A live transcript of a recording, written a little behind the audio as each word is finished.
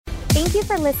Thank you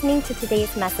for listening to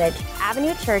today's message.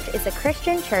 Avenue Church is a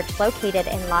Christian church located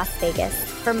in Las Vegas.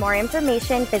 For more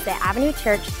information, visit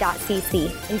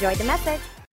avenuechurch.cc. Enjoy the message.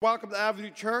 Welcome to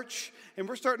Avenue Church, and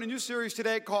we're starting a new series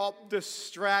today called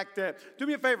Distracted. Do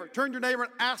me a favor, turn to your neighbor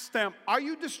and ask them, are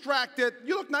you distracted?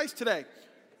 You look nice today.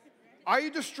 Are you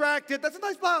distracted? That's a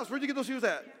nice blouse. Where'd you get those shoes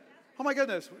at? Oh my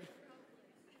goodness.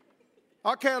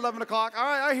 Okay, 11 o'clock. All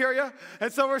right, I hear you.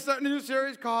 And so we're starting a new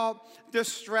series called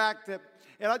Distracted.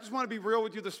 And I just want to be real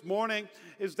with you this morning,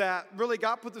 is that really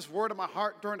God put this word in my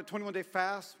heart during the 21-day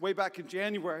fast way back in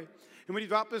January. And when he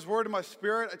dropped this word in my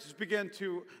spirit, I just began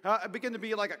to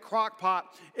be like a crock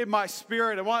pot in my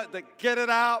spirit. I wanted to get it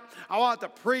out. I wanted to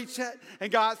preach it.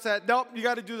 And God said, nope, you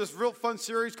got to do this real fun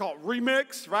series called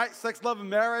Remix, right? Sex, Love, and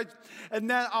Marriage. And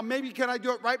then maybe can I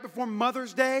do it right before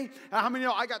Mother's Day? And how many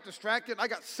know I got distracted? I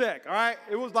got sick, all right?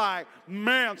 It was like,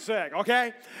 man, sick,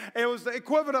 okay? It was the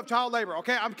equivalent of child labor,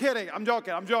 okay? I'm kidding. I'm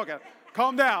joking.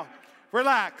 Calm down.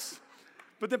 Relax.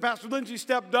 But then Pastor Lindsay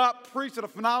stepped up, preached a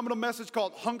phenomenal message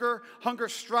called Hunger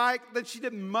Strike. Then she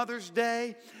did Mother's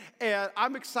Day. And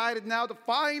I'm excited now to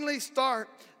finally start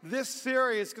this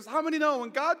series. Because how many know when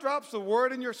God drops the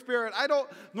word in your spirit, I don't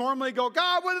normally go,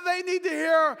 God, what do they need to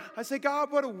hear? I say,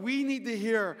 God, what do we need to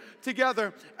hear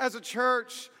together as a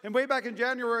church? And way back in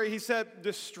January, he said,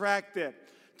 distracted.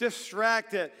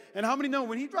 And how many know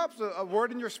when he drops a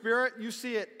word in your spirit, you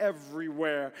see it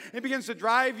everywhere. It begins to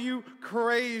drive you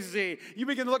crazy. You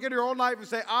begin to look at your own life and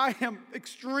say, I am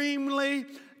extremely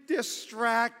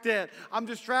distracted. I'm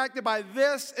distracted by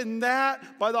this and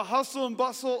that, by the hustle and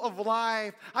bustle of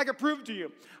life. I can prove it to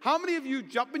you. How many of you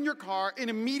jump in your car and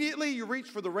immediately you reach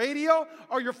for the radio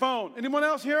or your phone? Anyone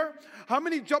else here? How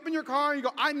many jump in your car and you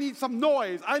go, I need some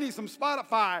noise. I need some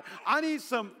Spotify. I need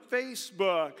some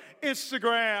Facebook,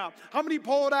 Instagram. How many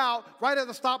pull it out right at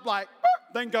the stoplight?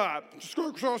 Thank God.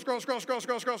 Scroll.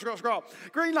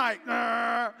 Green light.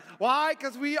 Why?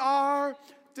 Because we are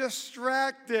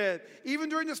distracted. Even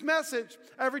during this message,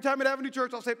 every time at Avenue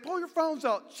Church, I'll say, pull your phones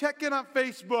out, check in on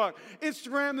Facebook,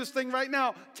 Instagram this thing right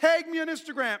now. Tag me on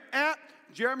Instagram at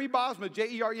Jeremy Bosma,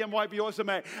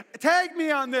 JEREMYBOSMA. Tag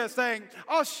me on this thing.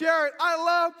 I'll share it. I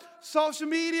love social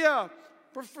media.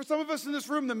 For some of us in this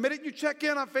room, the minute you check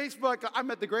in on Facebook, I'm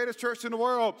at the greatest church in the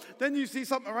world. Then you see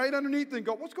something right underneath and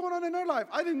go, what's going on in their life?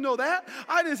 I didn't know that.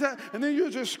 And then you're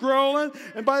just scrolling.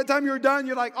 And by the time you're done,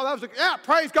 you're like, oh, that was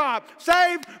praise God.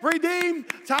 Saved, redeemed,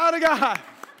 child of God.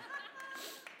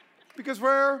 Because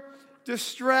we're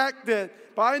distracted.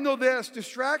 But I know this,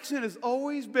 distraction has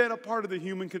always been a part of the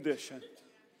human condition.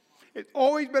 It's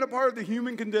always been a part of the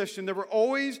human condition. There were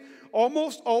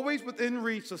almost always within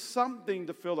reach of something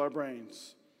to fill our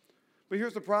brains. But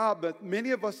here's the problem, that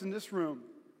many of us in this room,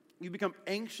 you become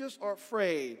anxious or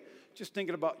afraid just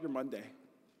thinking about your Monday.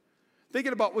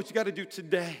 Thinking about what you got to do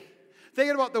today.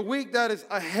 Thinking about the week that is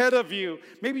ahead of you.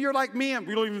 Maybe you're like me and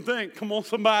we don't even think, come on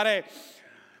somebody.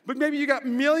 But maybe you got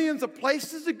millions of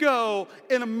places to go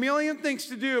and a million things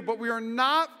to do, but we are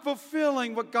not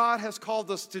fulfilling what God has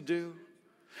called us to do.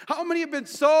 How many have been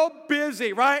so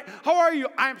busy, right? How are you?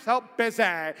 I'm so busy,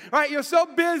 right? You're so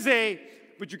busy,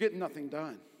 but you're getting nothing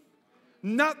done.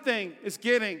 Nothing is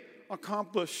getting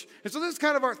accomplished. And so this is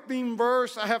kind of our theme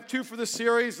verse. I have two for this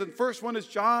series. And the first one is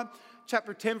John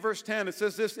chapter 10, verse 10. It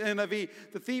says this in NIV,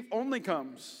 the thief only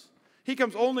comes. He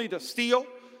comes only to steal,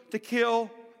 to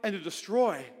kill, and to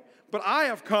destroy. But I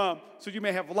have come so you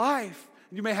may have life,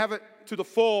 and you may have it to the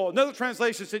full. Another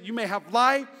translation said you may have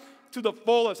life to the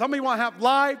fullest. How many want to have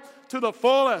life to the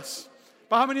fullest?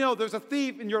 But how many know there's a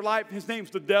thief in your life? His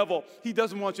name's the devil. He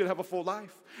doesn't want you to have a full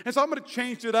life. And so I'm going to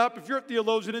change it up. If you're a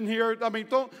theologian in here,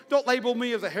 don't label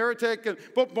me as a heretic and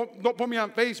don't put me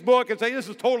on Facebook and say this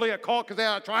is totally a cult because they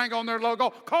have a triangle on their logo.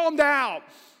 Calm down.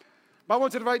 But I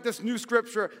want you to write this new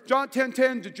scripture, John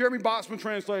 10:10, the Jeremy Bosman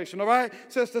translation, all right?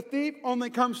 It says the thief only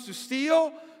comes to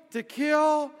steal, to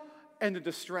kill, and to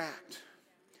distract.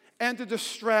 And to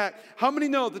distract. How many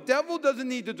know the devil doesn't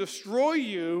need to destroy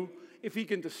you if he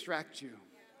can distract you?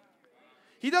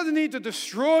 He doesn't need to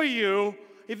destroy you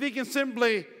if he can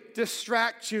simply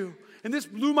distract you. And this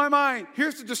blew my mind.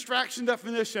 Here's the distraction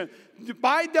definition.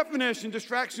 By definition,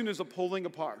 distraction is a pulling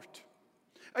apart.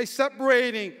 A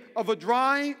separating of a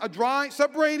drawing of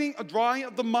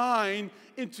the mind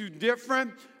into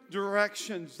different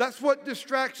directions. That's what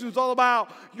distraction is all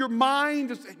about. Your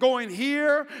mind is going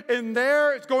here and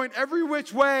there. It's going every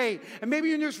which way. And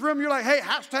maybe in this room, you're like, hey,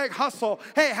 hashtag hustle.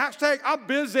 Hey, hashtag I'm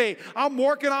busy. I'm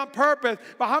working on purpose.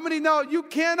 But how many know you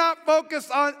cannot focus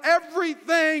on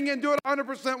everything and do it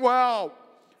 100% well?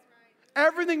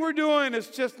 Everything we're doing is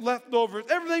just leftovers.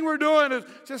 Everything we're doing is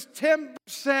just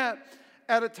 10%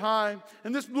 at a time.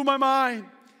 And this blew my mind.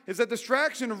 is that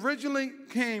distraction originally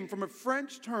came from a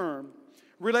French term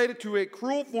related to a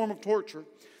cruel form of torture.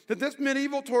 That this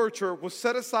medieval torture was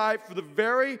set aside for the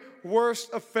very worst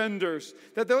offenders.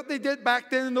 That what they did back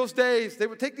then in those days, they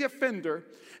would take the offender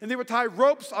and they would tie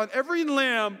ropes on every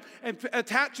limb and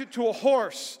attach it to a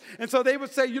horse. And so they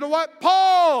would say, you know what,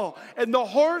 Paul! And the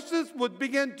horses would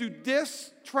begin to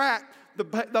distract the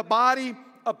body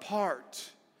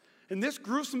apart. And this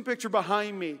gruesome picture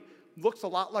behind me looks a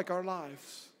lot like our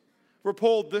lives. We're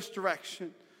pulled this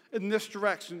direction, in this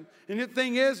direction. And the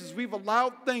thing is we've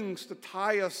allowed things to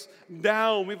tie us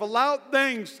down. We've allowed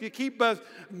things to keep us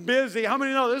busy. How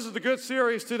many know this is a good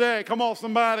series today? Come on,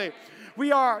 somebody.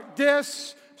 We are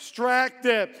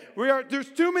distracted. There's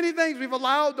too many things we've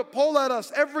allowed to pull at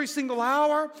us every single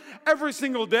hour, every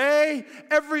single day,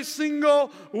 every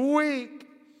single week.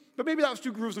 But maybe that was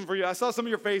too gruesome for you. I saw some of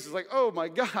your faces like, oh my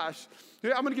gosh.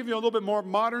 I'm going to give you a little bit more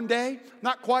modern day,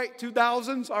 not quite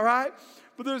 2000s, all right?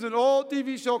 But there's an old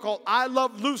TV show called I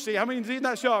Love Lucy. How many of you seen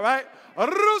that show, right?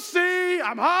 Lucy,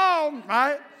 I'm home,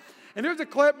 right? And there's a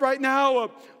clip right now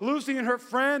of Lucy and her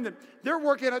friend, and they're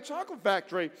working at a chocolate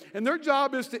factory. And their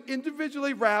job is to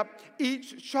individually wrap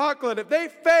each chocolate. If they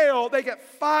fail, they get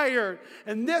fired.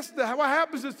 And what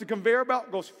happens is the conveyor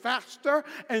belt goes faster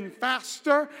and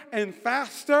faster and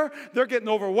faster. They're getting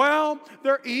overwhelmed.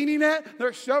 They're eating it.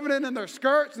 They're shoving it in their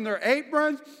skirts and their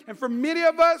aprons. And for many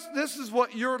of us, this is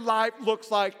what your life looks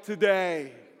like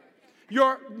today.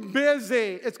 You're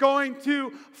busy. It's going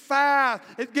too fast.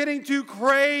 It's getting too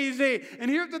crazy.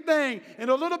 And here's the thing. In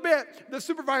a little bit, the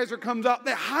supervisor comes up.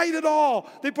 They hide it all.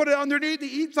 They put it underneath. They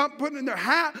eat something, put it in their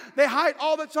hat. They hide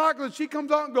all the chocolate. She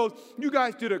comes out and goes, you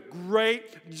guys did a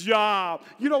great job.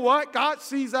 You know what? God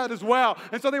sees that as well.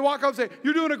 And so they walk up and say,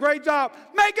 you're doing a great job.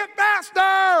 Make it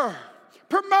faster.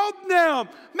 Promote them.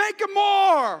 Make it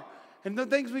more. And the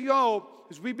things we go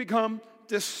is we become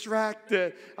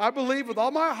distracted. I believe with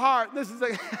all my heart,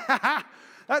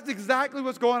 that's exactly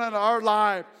what's going on in our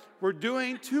life. We're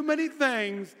doing too many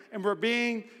things and we're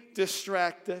being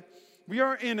distracted. We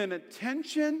are in an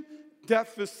attention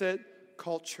deficit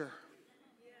culture.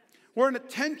 We're in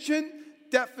attention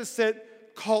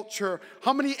deficit culture.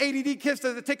 How many ADD kids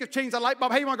does it take to change the light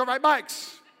bulb? Hey, you want to go ride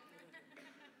bikes?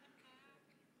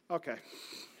 Okay.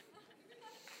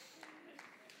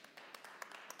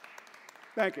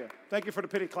 Thank you. Thank you for the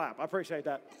pity clap. I appreciate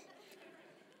that.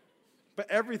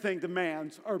 But everything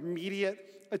demands our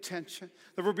immediate attention.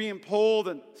 That we're being pulled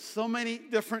in so many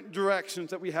different directions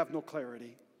that we have no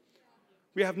clarity.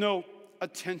 We have no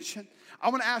attention. I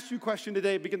want to ask you a question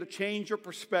today, begin to change your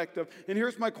perspective. And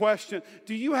here's my question.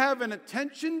 Do you have an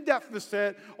attention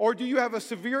deficit or do you have a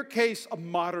severe case of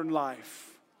modern life?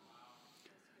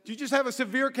 Do you just have a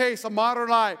severe case of modern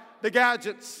life? The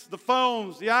gadgets, the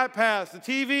phones, the iPads, the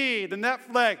TV, the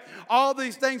Netflix, all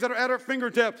these things that are at our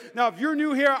fingertips. Now, if you're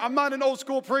new here, I'm not an old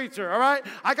school preacher, all right?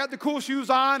 I got the cool shoes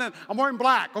on and I'm wearing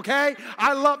black, okay?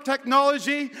 I love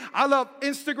technology. I love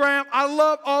Instagram. I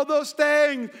love all those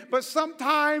things. But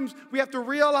sometimes we have to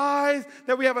realize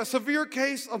that we have a severe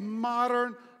case of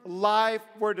modern life.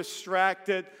 We're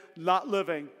distracted, not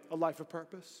living a life of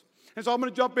purpose. And so I'm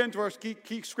going to jump into our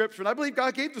key scripture. And I believe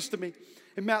God gave this to me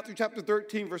in Matthew chapter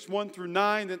 13, verse 1 through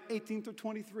 9, and 18 through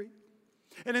 23.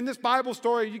 And in this Bible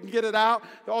story, you can get it out.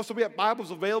 Also, we have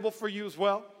Bibles available for you as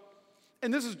well.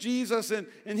 And this is Jesus, and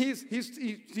he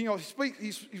was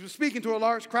speaking to a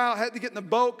large crowd, had to get in the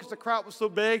boat because the crowd was so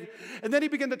big. And then he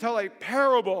began to tell a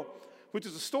parable, which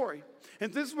is a story.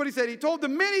 And this is what he said. He told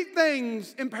them many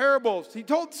things in parables. He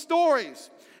told stories.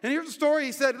 And here's the story.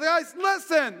 He said, guys,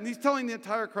 listen. And he's telling the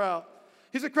entire crowd.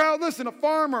 He said, crowd, listen. A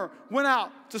farmer went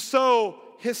out to sow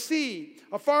his seed.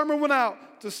 A farmer went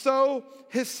out to sow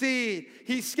his seed.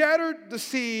 He scattered the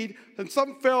seed, and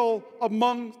some fell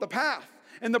among the path.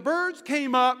 And the birds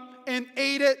came up and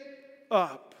ate it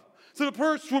up. So the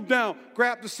birds swooped down,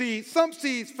 grabbed the seed. Some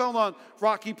seeds fell on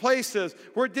rocky places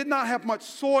where it did not have much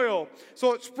soil.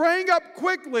 So it sprang up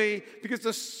quickly because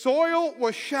the soil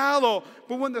was shallow.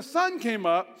 But when the sun came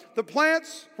up, the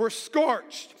plants were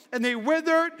scorched and they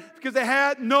withered because they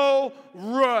had no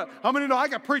root. How many know I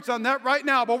can preach on that right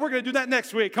now, but we're going to do that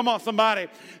next week. Come on, somebody.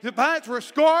 The plants were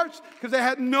scorched because they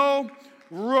had no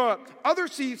root. Other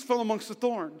seeds fell amongst the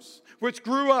thorns, which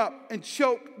grew up and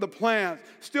choked the plants.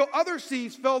 Still other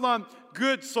seeds fell on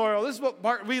good soil. This is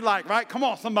what we like, right? Come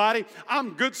on, somebody.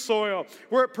 I'm good soil.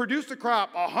 Where it produced a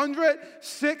crop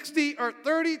 160 or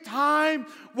 30 times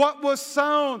what was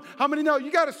sown. How many know you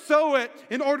got to sow it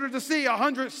in order to see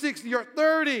 160 or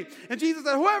 30? And Jesus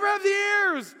said, whoever has the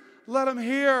ears, Let him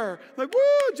hear. Like,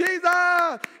 woo,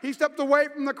 Jesus. He stepped away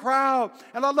from the crowd.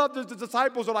 And I love that the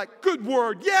disciples are like, good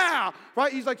word, yeah.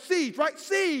 Right? He's like, seeds, right?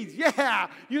 Seeds, yeah.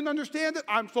 You didn't understand it?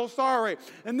 I'm so sorry.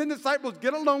 And then the disciples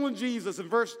get alone with Jesus in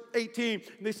verse 18.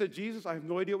 And they said, Jesus, I have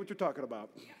no idea what you're talking about.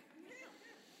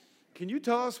 Can you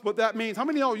tell us what that means? How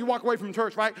many know you walk away from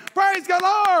church, right? Praise God,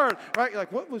 Lord. Right? You're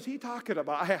like, what was he talking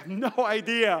about? I have no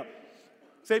idea.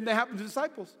 Same thing happened to the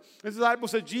disciples. The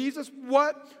disciples said, Jesus,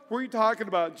 what were you talking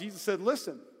about? Jesus said,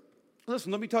 listen,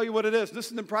 let me tell you what it is.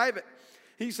 Listen in private.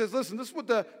 He says, listen, this is what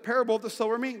the parable of the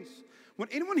sower means. When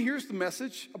anyone hears the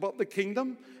message about the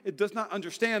kingdom, it does not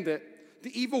understand it.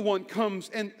 The evil one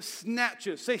comes and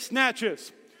snatches. Say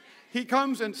snatches. He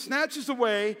comes and snatches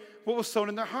away what was sown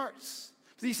in their hearts.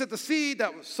 He said the seed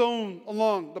that was sown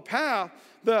along the path,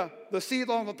 the seed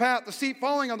along the path, the seed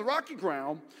falling on the rocky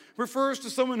ground, refers to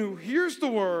someone who hears the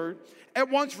word, at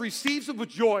once receives it with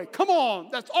joy. Come on,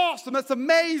 that's awesome, that's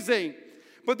amazing.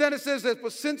 But then it says that,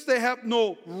 but since they have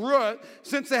no root,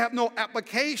 since they have no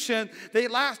application, they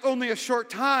last only a short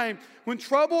time. When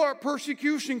trouble or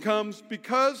persecution comes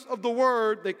because of the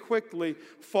word, they quickly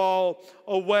fall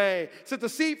away. So the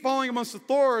seed falling amongst the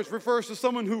thorns refers to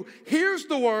someone who hears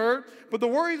the word, but the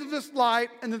worries of this life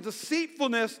and the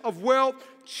deceitfulness of wealth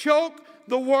choke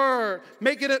the word,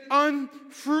 making it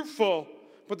unfruitful.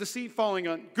 But the seed falling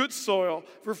on good soil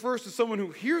refers to someone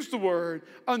who hears the word,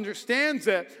 understands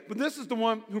it, but this is the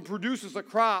one who produces a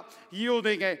crop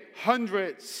yielding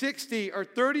 160 or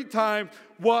 30 times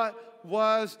what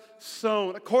was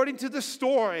sown. According to the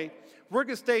story, we're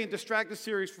going to stay in Distracted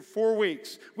series for 4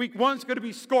 weeks. Week 1 is going to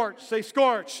be scorched. Say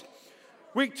scorched.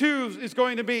 Week 2 is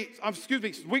going to be,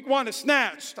 week 1 is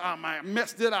snatched. Oh, man, I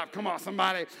messed it up. Come on,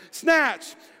 somebody.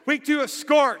 Snatched. Week 2 is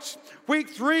scorched. Week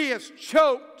 3 is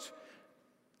choked.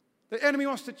 The enemy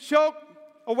wants to choke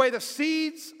away the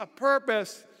seeds of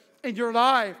purpose in your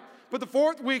life. But the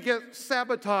 4th week is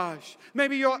sabotage.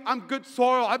 Maybe I'm good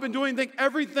soil. I've been doing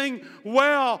everything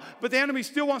well. But the enemy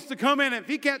still wants to come in. And if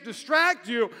he can't distract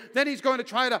you, then he's going to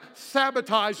try to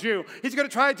sabotage you. He's going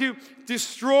to try to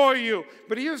destroy you.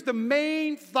 But here's the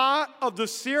main thought of the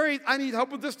series. I need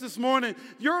help with this morning.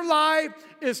 Your life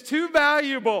is too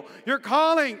valuable. Your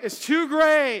calling is too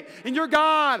great. And your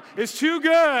God is too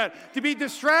good to be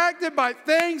distracted by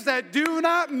things that do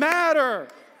not matter.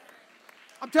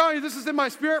 I'm telling you, this is in my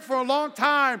spirit for a long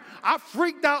time. I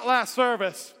freaked out last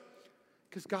service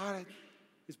because God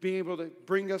is being able to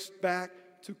bring us back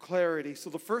to clarity. So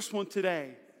the first one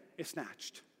today is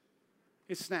snatched.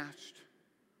 It's snatched.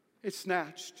 It's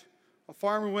snatched. A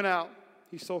farmer went out.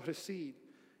 He sowed his seed.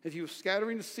 As he was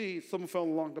scattering the seed, someone fell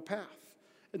along the path.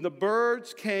 And the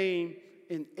birds came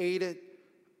and ate it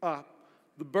up.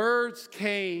 The birds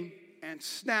came and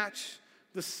snatched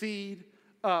the seed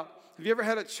up. Have you ever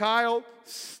had a child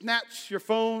snatch your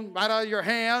phone right out of your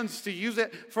hands to use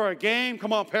it for a game?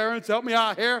 Come on, parents, help me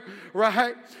out here,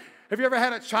 right? Have you ever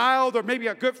had a child or maybe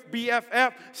a good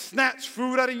BFF snatch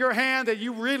food out of your hand that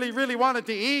you really, really wanted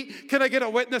to eat? Can I get a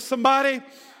witness, somebody?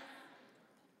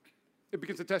 It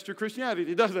begins to test your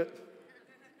Christianity, doesn't it?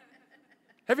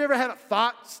 Have you ever had a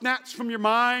thought snatched from your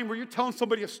mind where you're telling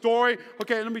somebody a story?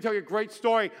 Okay, let me tell you a great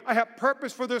story. I have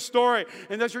purpose for this story.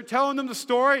 And as you're telling them the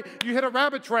story, you hit a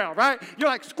rabbit trail, right? You're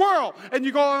like, squirrel. And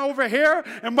you go on over here.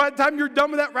 And by the time you're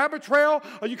done with that rabbit trail,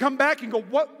 you come back and go,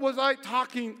 what was I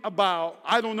talking about?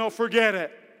 I don't know, forget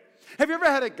it. Have you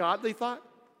ever had a godly thought?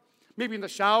 Maybe in the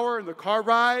shower, in the car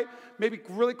ride, maybe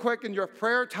really quick in your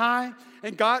prayer time,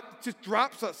 and God just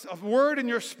drops a word in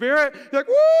your spirit. You're like,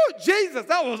 woo, Jesus,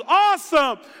 that was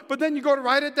awesome. But then you go to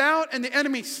write it down, and the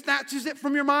enemy snatches it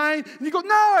from your mind, and you go,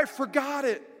 no, I forgot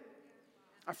it.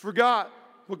 I forgot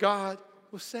what God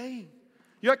was saying.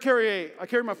 I carry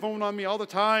my phone on me all the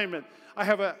time, and I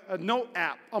have a note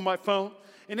app on my phone.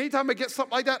 And anytime I get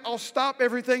something like that, I'll stop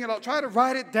everything and I'll try to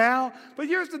write it down. But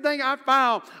here's the thing I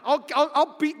found.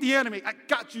 I'll beat the enemy. I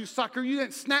got you, sucker. You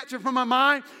didn't snatch it from my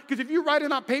mind. Because if you write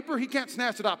it on paper, he can't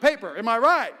snatch it off paper. Am I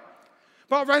right?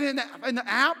 But I'll write it in the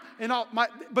app.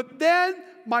 But then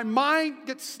my mind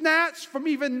gets snatched from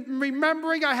even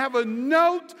remembering I have a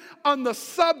note on the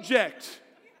subject.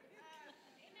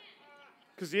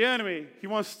 Because the enemy, he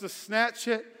wants to snatch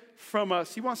it from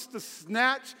us. He wants to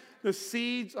snatch the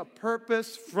seeds of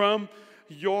purpose from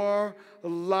your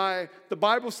life. The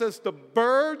Bible says the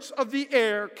birds of the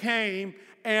air came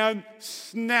and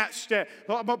snatched it.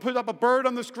 So I'm going to put up a bird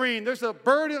on the screen. There's a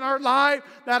bird in our life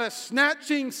that is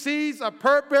snatching seeds of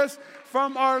purpose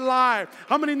from our life.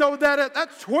 How many know that is?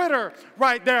 That's Twitter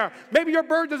right there. Maybe your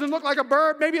bird doesn't look like a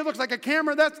bird. Maybe it looks like a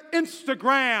camera. That's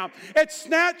Instagram. It's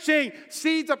snatching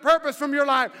seeds of purpose from your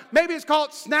life. Maybe it's called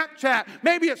Snapchat.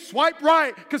 Maybe it's swipe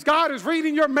right because God is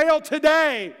reading your mail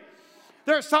today.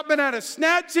 There's something that is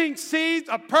snatching seeds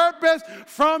of purpose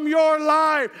from your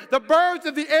life. The birds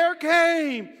of the air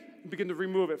came and begin to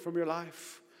remove it from your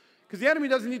life. Because the enemy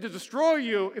doesn't need to destroy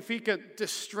you if he can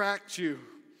distract you.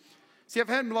 See, I've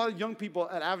had a lot of young people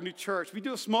at Avenue Church. We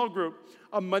do a small group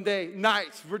on Monday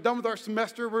nights. We're done with our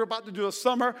semester. We're about to do a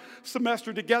summer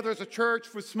semester together as a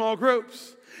church with small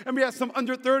groups. And we had some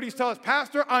under 30s tell us,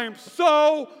 Pastor, I am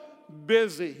so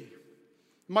busy.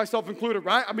 Myself included,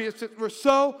 right? I mean, it's just, we're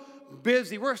so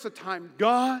busy. Where's the time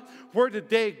gone? Where did the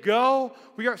day go?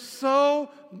 We are so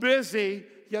busy,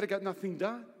 yet I got nothing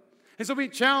done. And so we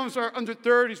challenged our under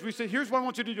 30s. We said, here's what I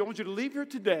want you to do. I want you to leave here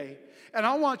today, and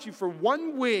I want you for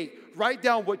 1 week, write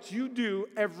down what you do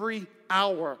every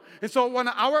hour. And so when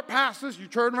an hour passes, you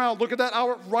turn around, look at that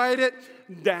hour, write it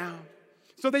down.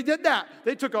 So they did that.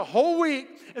 They took a whole week,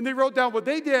 and they wrote down what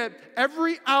they did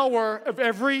every hour of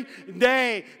every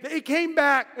day. They came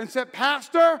back and said,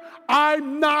 Pastor,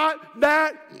 I'm not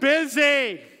that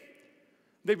busy.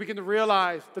 They begin to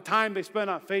realize the time they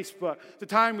spend on Facebook, the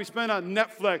time we spend on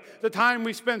Netflix, the time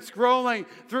we spend scrolling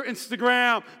through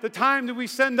Instagram, the time that we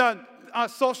spend on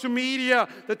social media,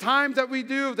 the time that we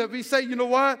do, that we say, you know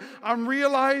what, I'm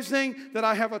realizing that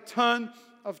I have a ton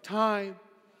of time.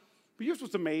 But here's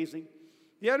what's amazing.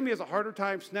 The enemy has a harder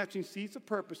time snatching seeds of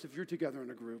purpose if you're together in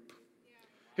a group.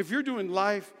 If you're doing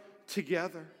life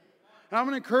together. And I'm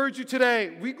going to encourage you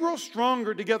today, we grow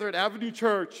stronger together at Avenue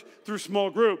Church through small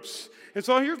groups. And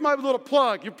so here's my little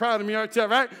plug. You're proud of me, aren't you,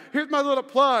 right? Here's my little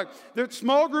plug. There's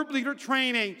small group leader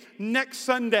training next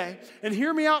Sunday. And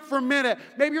hear me out for a minute.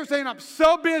 Maybe you're saying, I'm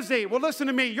so busy. Well, listen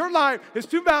to me. Your life is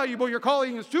too valuable. Your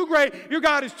calling is too great. Your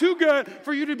God is too good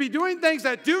for you to be doing things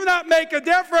that do not make a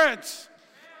difference.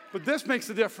 But this makes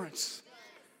a difference.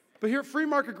 But here at Free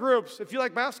Market Groups, if you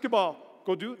like basketball,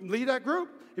 lead that group.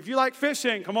 If you like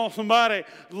fishing, come on, somebody,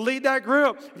 lead that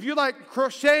group. If you like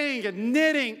crocheting and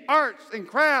knitting, arts and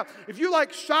crafts, if you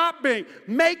like shopping,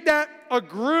 make that a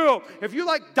group. If you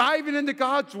like diving into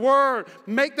God's Word,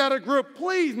 make that a group.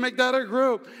 Please make that a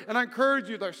group. And I encourage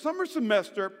you, our summer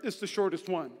semester is the shortest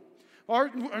one.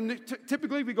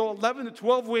 Typically, we go 11 to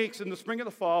 12 weeks in the spring and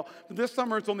the fall. But this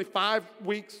summer, it's only 5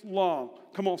 weeks long.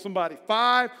 Come on, somebody.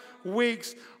 5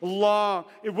 weeks long.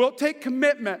 It will take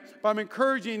commitment, but I'm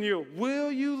encouraging you. Will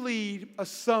you lead a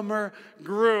summer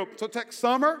group? So text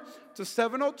SUMMER to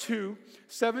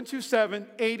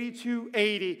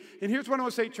 702-727-8280. And here's what I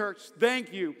want to say, church.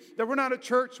 Thank you that we're not a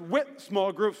church with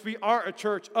small groups. We are a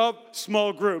church of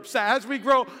small groups. As we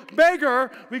grow bigger,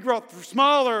 we grow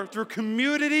smaller through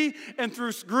community and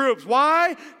through groups.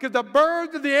 Why? Because the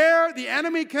birds of the air, the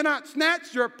enemy cannot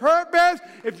snatch your purpose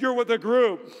if you're with a group.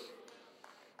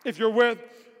 If you're with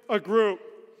a group.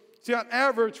 See, on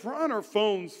average, we're on our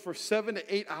phones for 7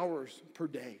 to 8 hours per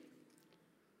day.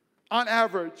 On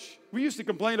average, we used to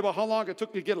complain about how long it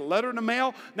took to get a letter in the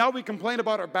mail. Now we complain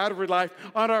about our battery life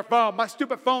on our phone. My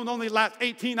stupid phone only lasts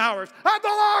 18 hours. That's a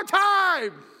long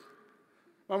time.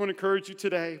 I want to encourage you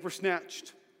today. We're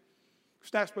snatched. We're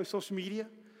snatched by social media.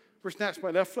 We're snatched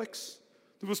by Netflix.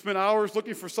 We'll spend hours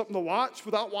looking for something to watch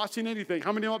without watching anything.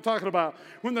 How many know what I'm talking about?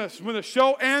 When the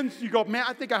show ends, you go, man,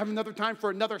 I think I have another time for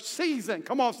another season.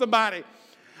 Come on, somebody.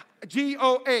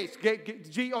 G-O-H,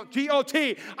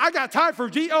 G-O-T. I got time for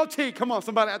G-O-T. Come on,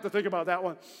 somebody, I have to think about that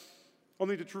one.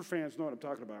 Only the true fans know what I'm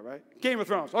talking about, right? Game of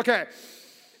Thrones, okay.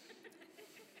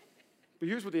 But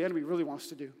here's what the enemy really wants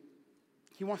to do.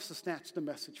 He wants to snatch the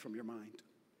message from your mind.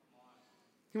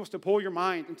 He wants to pull your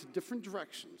mind into different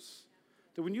directions.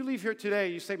 That when you leave here today,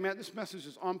 you say, man, this message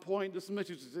is on point. This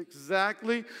message is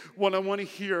exactly what I want to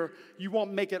hear. You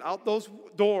won't make it out those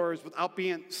doors without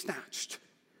being snatched.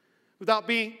 Without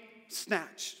being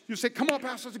snatched. You say, come on,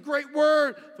 Pastor, it's a great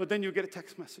word. But then you get a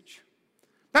text message.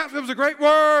 Pastor, it was a great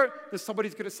word. Then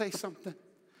somebody's going to say something.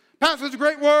 Pastor, it's a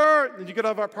great word. Then you get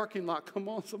out of our parking lot. Come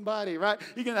on, somebody, right?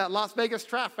 You get that Las Vegas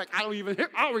traffic. I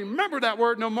don't remember that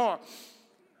word no more.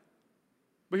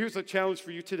 But here's a challenge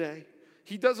for you today.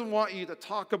 He doesn't want you to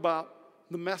talk about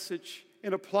the message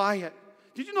and apply it.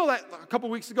 Did you know that a couple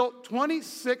weeks ago,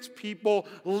 26 people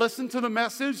listened to the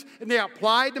message and they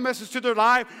applied the message to their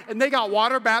life and they got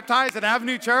water baptized at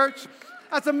Avenue Church?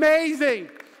 That's amazing.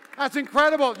 That's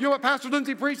incredible. You know what Pastor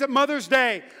Lindsay preached at Mother's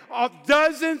Day?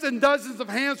 Dozens and dozens of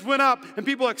hands went up and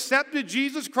people accepted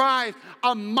Jesus Christ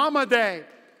on Mama Day.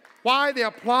 Why? They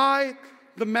apply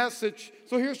the message.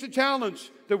 So here's the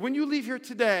challenge, that when you leave here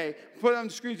today, put it on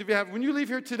the screens if you have, when you leave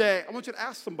here today, I want you to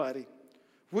ask somebody,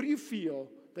 what do you feel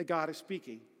that God is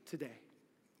speaking today?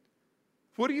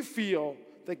 What do you feel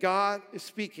that God is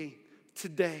speaking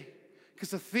today?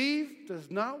 Because the thief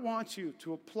does not want you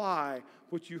to apply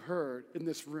what you heard in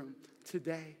this room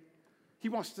today. He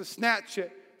wants to snatch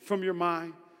it from your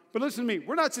mind. But listen to me,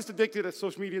 we're not just addicted to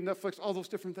social media, Netflix, all those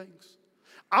different things.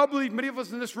 I believe many of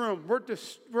us in this room,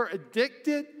 we're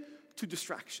addicted to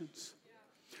distractions.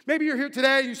 Maybe you're here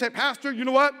today and you say, Pastor, you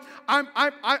know what?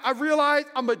 I realize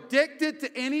I'm addicted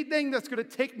to anything that's going to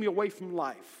take me away from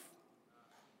life.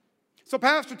 So,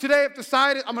 Pastor, today I've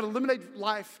decided I'm going to eliminate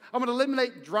life. I'm going to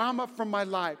eliminate drama from my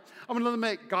life. I'm going to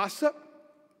eliminate gossip.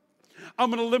 I'm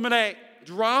going to eliminate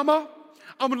drama.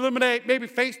 I'm going to eliminate maybe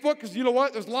Facebook, because you know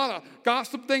what? There's a lot of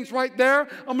gossip things right there.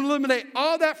 I'm going to eliminate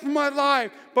all that from my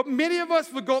life. But many of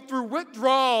us will go through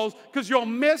withdrawals because you'll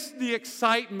miss the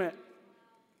excitement.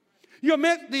 You'll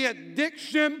miss the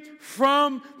addiction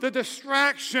from the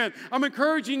distraction. I'm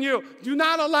encouraging you, do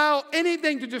not allow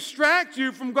anything to distract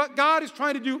you from what God is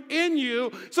trying to do in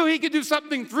you so He can do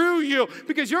something through you,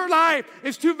 because your life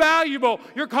is too valuable.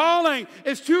 Your calling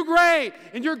is too great,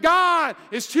 and your God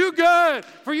is too good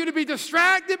for you to be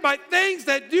distracted by things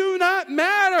that do not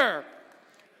matter.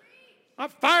 I'm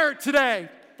fired today.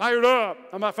 Fired up.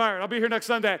 I'm not fired. I'll be here next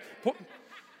Sunday.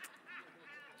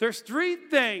 There's 3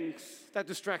 things that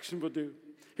distraction will do.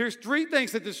 Here's 3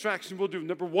 things that distraction will do.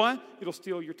 Number 1, it'll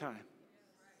steal your time.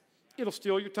 It'll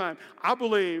steal your time. I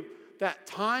believe that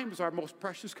time is our most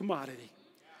precious commodity.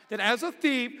 That as a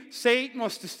thief, Satan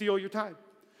wants to steal your time.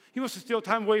 He wants to steal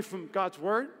time away from God's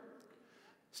word,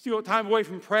 steal time away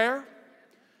from prayer,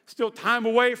 steal time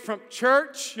away from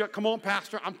church. Come on,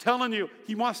 Pastor, I'm telling you,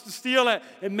 he wants to steal it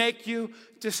and make you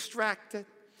distracted.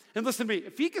 And listen to me,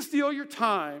 if he can steal your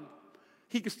time,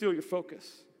 he can steal your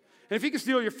focus. And if he can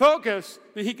steal your focus,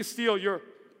 then he can steal your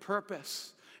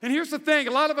purpose. And here's the thing.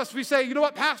 A lot of us, we say, you know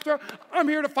what, Pastor? I'm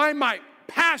here to find my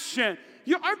passion.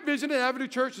 You know, our vision at Avenue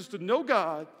Church is to know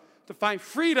God, to find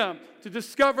freedom, to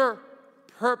discover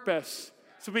purpose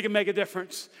so we can make a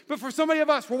difference. But for so many of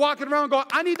us, we're walking around going,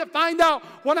 I need to find out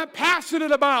what I'm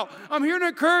passionate about. I'm here to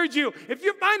encourage you. If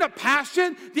you find a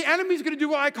passion, the enemy's going to do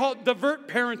what I call divert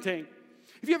parenting.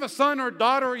 If you have a son or a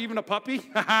daughter or even a puppy,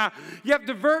 you have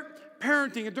divert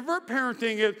parenting. And divert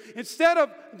parenting is instead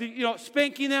of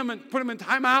spanking them and put them in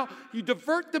timeout, you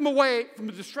divert them away from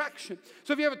the distraction.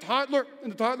 So if you have a toddler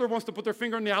and the toddler wants to put their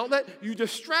finger in the outlet, you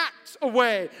distract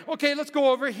away. Okay, let's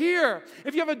go over here.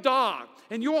 If you have a dog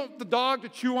and you want the dog to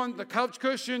chew on the couch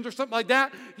cushions or something like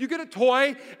that, you get a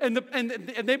toy, and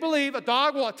they believe a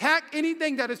dog will attack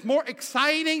anything that is more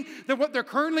exciting than what they're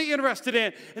currently interested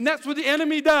in. And that's what the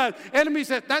enemy does. Enemy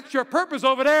says, that's your purpose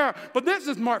over there, but this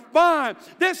is more fun.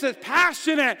 This is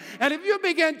passionate. And if you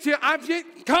begin to,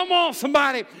 come on,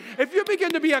 somebody. If you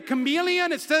begin to be a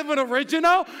chameleon instead of an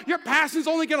original, your passion's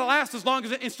only going to last as long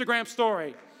as an Instagram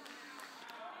story.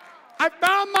 I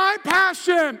found my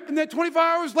passion, and then 24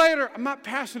 hours later, I'm not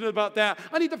passionate about that.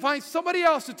 I need to find somebody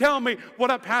else to tell me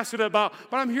what I'm passionate about.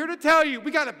 But I'm here to tell you,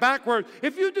 we got it backwards.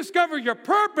 If you discover your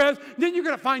purpose, then you're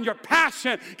going to find your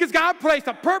passion, because God placed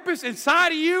a purpose inside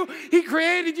of you. He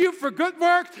created you for good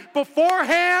works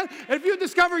beforehand. And if you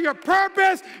discover your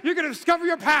purpose, you're going to discover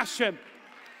your passion.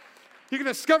 You're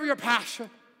going to discover your passion.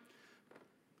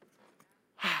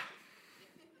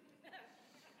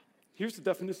 Here's the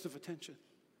definition of attention.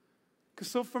 Because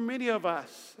so for many of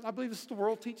us, I believe this is the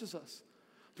world teaches us.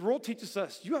 The world teaches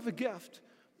us, you have a gift,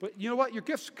 but you know what? Your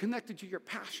gift's connected to your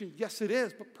passion. Yes, it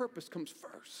is, but purpose comes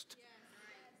first.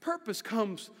 Purpose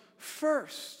comes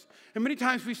first. And many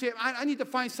times we say, I need to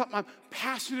find something I'm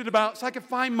passionate about so I can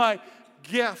find my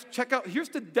gift. Check out, here's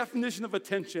the definition of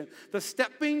attention. The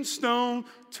stepping stone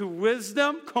to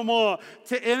wisdom, come on,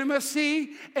 to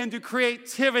intimacy and to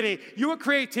creativity. You know what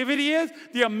creativity is?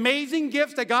 The amazing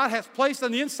gifts that God has placed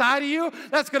on the inside of you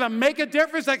that's going to make a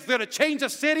difference, that's going to change a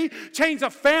city, change a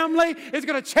family. It's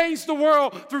going to change the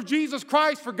world through Jesus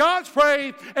Christ for God's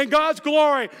praise and God's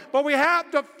glory. But we have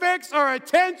to fix our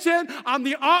attention on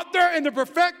the author and the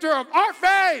perfecter of our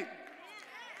faith.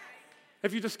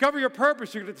 If you discover your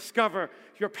purpose, you're going to discover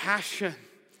your passion.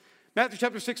 Matthew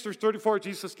chapter 6, verse 34,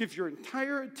 Jesus gives your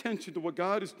entire attention to what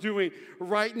God is doing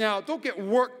right now. Don't get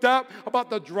worked up about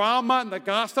the drama and the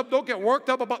gossip. Don't get worked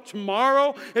up about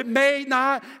tomorrow. It may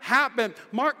not happen.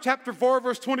 Mark chapter 4,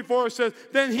 verse 24 says,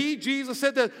 then he, Jesus,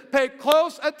 said that pay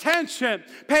close attention.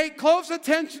 Pay close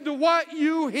attention to what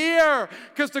you hear.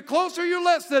 Because the closer you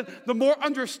listen, the more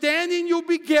understanding you'll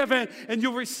be given and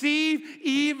you'll receive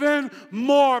even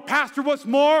more. Pastor, what's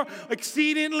more?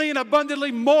 Exceedingly and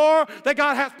abundantly more that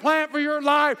God has planned for your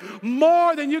life,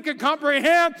 more than you can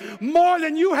comprehend, more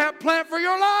than you have planned for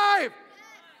your life.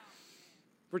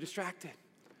 We're distracted.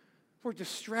 We're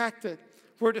distracted.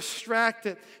 We're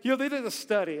distracted. You know, they did a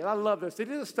study, and I love this. They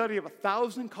did a study of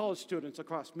 1,000 college students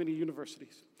across many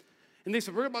universities. And they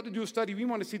said, we're about to do a study. We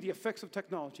want to see the effects of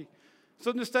technology.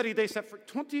 So in the study, they said for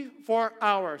 24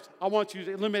 hours, I want you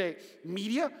to eliminate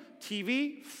media,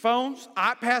 TV, phones,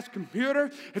 iPads,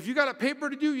 computers. If you got a paper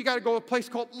to do, you got to go to a place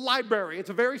called library. It's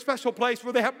a very special place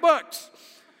where they have books.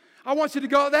 I want you to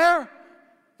go there.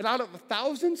 And out of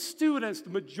 1,000 students, the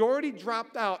majority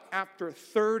dropped out after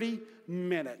 30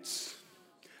 minutes.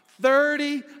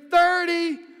 30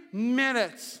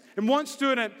 minutes. And one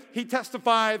student, he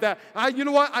testified that, you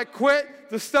know what, I quit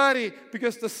the study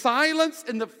because the silence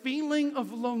and the feeling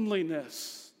of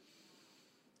loneliness.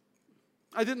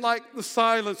 I didn't like the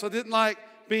silence. I didn't like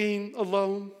being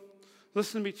alone.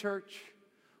 Listen to me, church.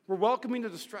 We're welcoming the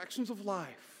distractions of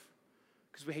life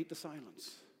because we hate the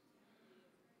silence.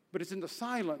 But it's in the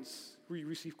silence where you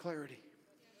receive clarity.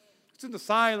 It's in the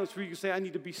silence where you can say, I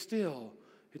need to be still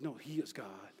and know He is God.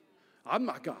 I'm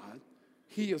not God.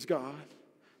 He is God.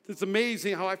 It's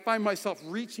amazing how I find myself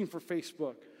reaching for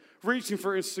Facebook, reaching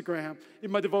for Instagram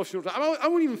in my devotional time. I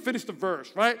won't even finish the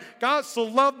verse, right? God so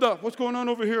loved the, what's going on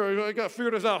over here? I got to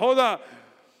figure this out. Hold on.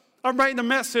 I'm writing a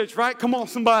message, right? Come on,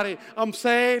 somebody. I'm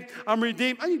saved. I'm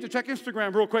redeemed. I need to check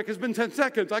Instagram real quick. It's been 10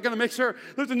 seconds. I got to make sure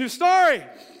there's a new story.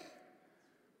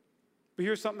 But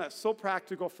here's something that's so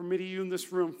practical for many of you in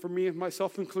this room, for me and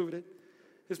myself included.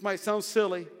 This might sound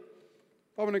silly.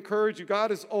 I want to encourage you. God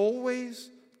is always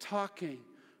talking.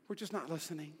 We're just not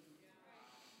listening.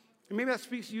 And maybe that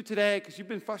speaks to you today because you've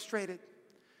been frustrated.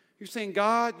 You're saying,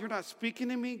 God, you're not speaking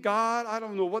to me. God, I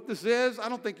don't know what this is. I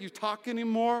don't think you talk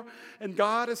anymore. And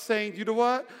God is saying, you know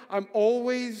what? I'm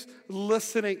always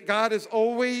listening. God is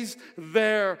always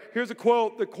there. Here's a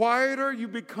quote. The quieter you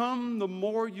become, the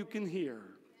more you can hear.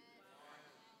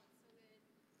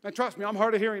 And trust me, I'm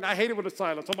hard of hearing. I hate it when it's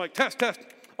silence. I'm like, test.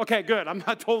 Okay, good. I'm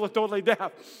not totally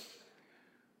deaf.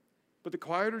 But the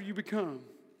quieter you become,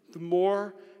 the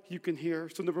more you can hear.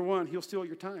 So number one, He'll steal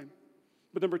your time.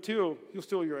 But number two, He'll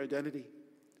steal your identity.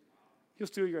 He'll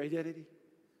steal your identity.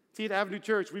 See, at Avenue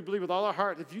Church, we believe with all our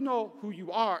heart, if you know who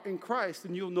you are in Christ,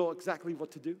 then you'll know exactly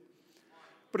what to do.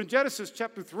 But in Genesis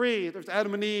chapter 3, there's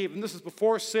Adam and Eve, and this is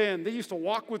before sin. They used to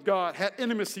walk with God, had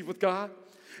intimacy with God.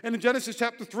 And in Genesis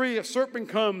chapter 3, a serpent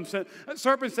comes, and a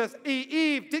serpent says,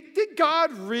 Eve, did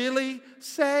God really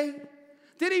say?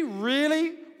 Did He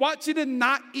really want you to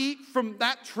not eat from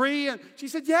that tree? And she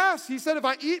said, yes. He said, if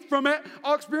I eat from it,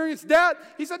 I'll experience death.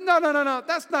 He said, no.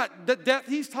 That's not the death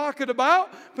He's talking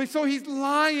about. But so he's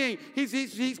lying.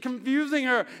 He's confusing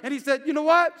her. And he said, you know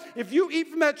what? If you eat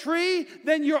from that tree,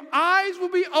 then your eyes will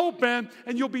be open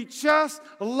and you'll be just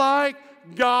like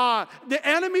God. The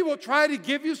enemy will try to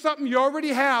give you something you already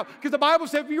have, because the Bible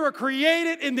says you are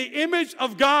created in the image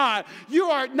of God. You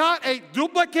are not a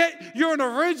duplicate, you're an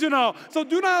original. So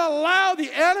do not allow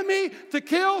the enemy to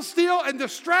kill, steal, and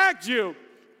distract you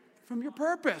from your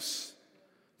purpose,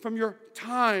 from your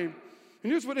time.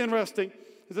 And here's what's interesting,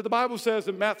 is that the Bible says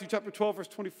in Matthew chapter 12, verse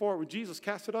 24, when Jesus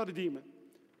casted out a demon,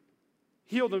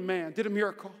 healed a man, did a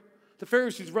miracle, the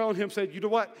Pharisees around Him said, you know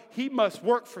what? He must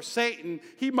work for Satan.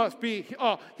 He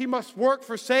must work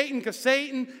for Satan, because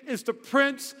Satan is the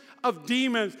prince of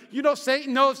demons. You know,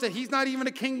 Satan knows that he's not even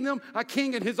a king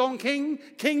in his own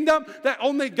kingdom, that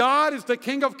only God is the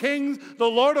King of kings, the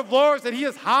Lord of lords, that He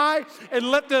is high and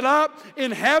lifted up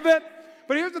in heaven.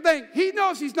 But here's the thing. He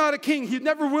knows he's not a king. He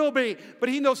never will be. But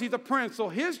he knows he's a prince. So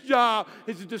his job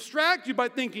is to distract you by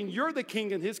thinking you're the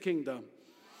king in his kingdom.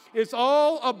 It's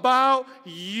all about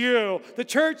you. The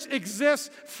church exists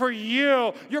for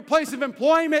you. Your place of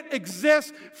employment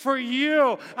exists for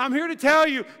you. I'm here to tell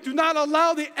you, do not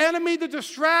allow the enemy to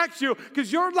distract you,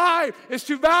 because your life is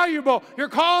too valuable. Your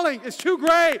calling is too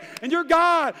great, and your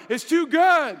God is too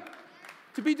good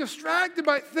to be distracted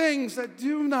by things that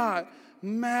do not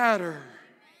matter.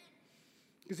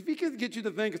 Because if He can get you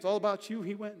to think it's all about you,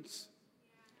 He wins.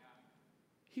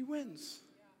 He wins.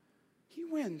 He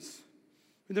wins.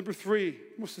 And number three,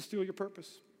 He wants to steal your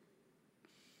purpose.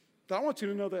 But I want you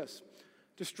to know this.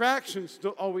 Distractions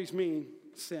don't always mean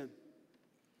sin.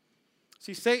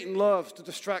 See, Satan loves to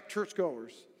distract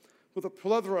churchgoers with a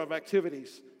plethora of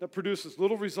activities that produces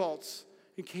little results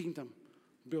in kingdom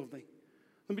building.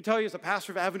 Let me tell you, as a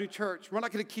pastor of Avenue Church, we're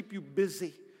not going to keep you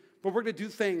busy, but we're going to do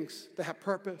things that have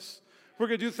purpose. We're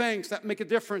going to do things that make a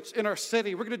difference in our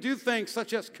city. We're going to do things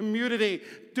such as community,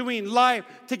 doing life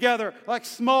together, like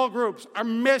small groups, our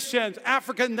missions,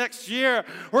 Africa next year.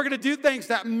 We're going to do things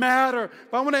that matter.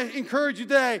 But I want to encourage you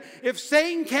today, if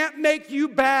Satan can't make you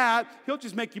bad, he'll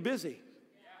just make you busy.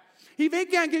 If he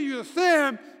can't get you to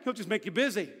sin, he'll just make you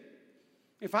busy.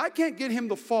 If I can't get him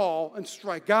to fall and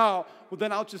strike out, well,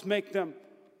 then I'll just make them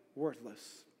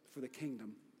worthless for the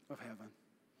kingdom of heaven.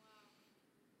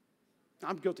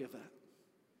 I'm guilty of that.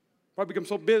 I become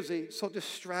so busy, so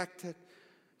distracted,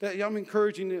 that I'm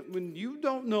encouraging that when you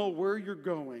don't know where you're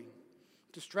going,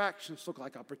 distractions look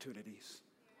like opportunities.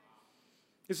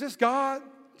 Is this God?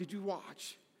 Did you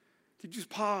watch? Did you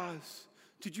pause?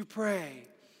 Did you pray?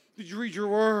 Did you read your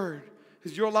word?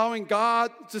 Is you allowing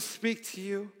God to speak to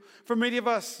you? For many of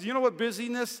us, you know what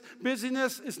busyness?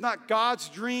 Busyness is not God's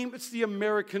dream, it's the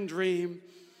American dream.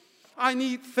 I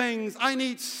need things. I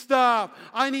need stuff.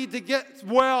 I need to get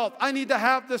wealth. I need to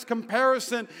have this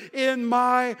comparison in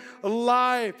my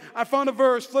life. I found a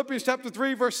verse, Philippians chapter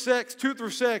 3, verse 6, 2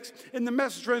 through 6. In the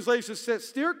Message translation, it says,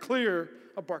 steer clear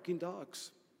of barking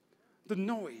dogs. The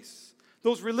noise.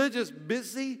 Those religious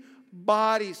busy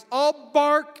bodies. All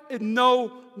bark and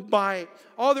no bite.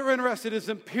 All they're interested in is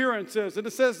appearances. And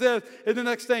it says this in the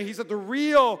next thing. He said the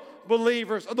real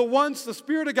believers are the ones the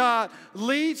Spirit of God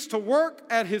leads to work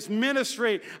at His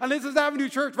ministry. And this is Avenue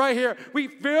Church right here. We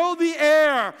fill the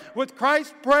air with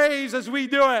Christ's praise as we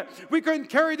do it. We couldn't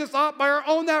carry this out by our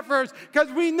own efforts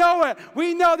because we know it.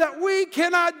 We know that we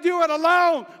cannot do it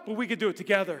alone, but we can do it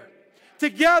together.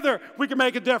 Together, we can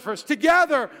make a difference.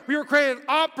 Together, we were created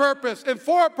on purpose and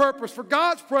for a purpose, for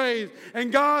God's praise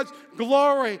and God's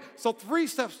glory. So 3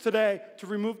 steps today to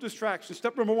remove distractions.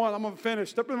 Step number 1, I'm going to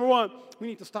finish. Step number 1, we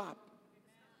need to stop.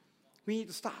 We need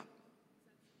to stop.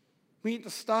 We need to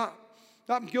stop.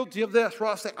 I'm guilty of this, where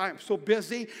I'll say, I am so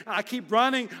busy, and I keep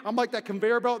running. I'm like that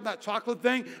conveyor belt and that chocolate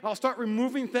thing. I'll start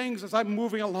removing things as I'm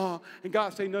moving along. And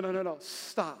God's saying, no,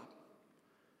 stop.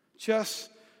 Just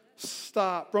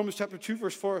stop. Romans chapter 2,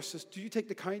 verse 4 says, do you take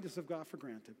the kindness of God for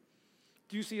granted?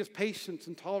 Do you see His patience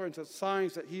and tolerance as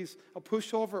signs that He's a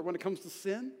pushover when it comes to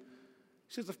sin?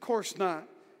 He says, of course not.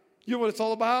 You know what it's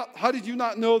all about? How did you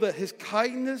not know that His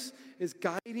kindness is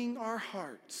guiding our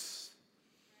hearts?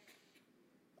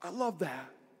 I love that.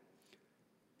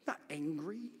 Not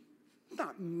angry,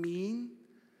 not mean.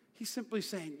 He's simply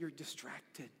saying, you're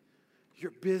distracted.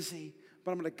 You're busy,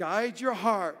 but I'm going to guide your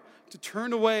heart to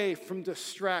turn away from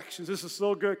distractions. This is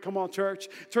so good. Come on, church.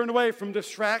 Turn away from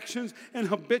distractions and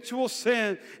habitual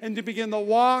sin and to begin to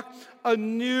walk a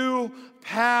new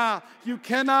path. You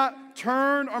cannot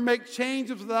turn or make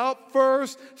changes without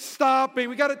first stopping.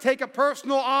 We got to take a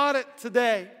personal audit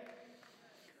today.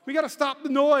 We got to stop the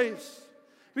noise.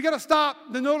 We got to stop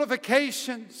the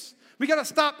notifications. We got to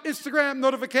stop Instagram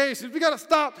notifications. We got to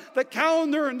stop the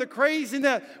calendar and the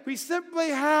craziness. We simply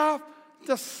have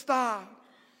to stop.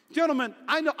 Gentlemen,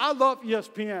 I know I love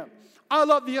ESPN. I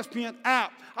love the ESPN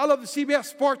app. I love the CBS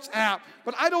Sports app.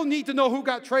 But I don't need to know who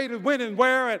got traded, when, and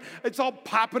where. And it's all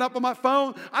popping up on my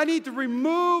phone. I need to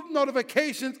remove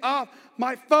notifications off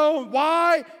my phone.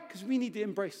 Why? Because we need to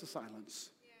embrace the silence.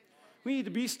 We need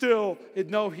to be still and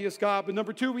know He is God. But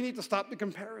number 2, we need to stop the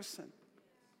comparison.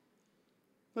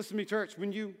 Listen to me, church.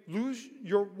 When you lose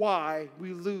your why,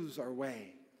 we lose our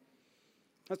way.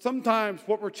 And sometimes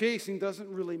what we're chasing doesn't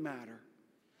really matter.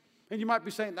 And you might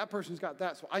be saying, that person's got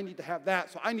that, so I need to have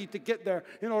that, so I need to get there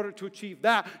in order to achieve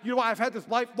that. You know, I've had this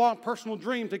lifelong personal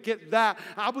dream to get that.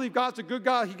 I believe God's a good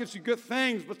God. He gives you good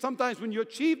things. But sometimes when you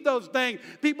achieve those things,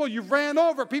 people you've ran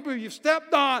over, people you've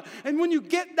stepped on, and when you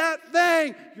get that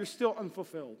thing, you're still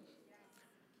unfulfilled.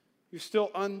 You're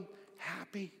still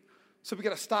unhappy. So we got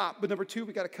to stop. But number 2,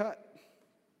 we got to cut.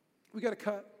 We got to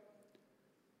cut.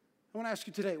 I want to ask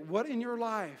you today, what in your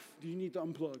life do you need to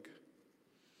unplug?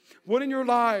 What in your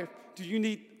life do you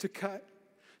need to cut?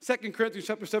 2 Corinthians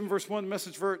chapter 7, verse 1, the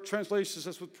Message translation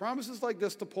says, with promises like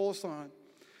this to pull us on. And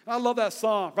I love that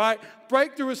song, right?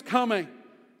 Breakthrough is coming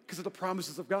because of the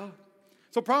promises of God.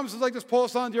 So promises like this pull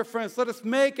us on, dear friends. Let us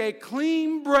make a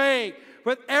clean break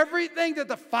with everything that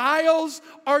defiles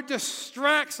or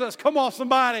distracts us. Come on,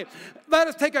 somebody. Let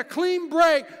us take a clean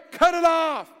break, cut it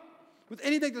off. With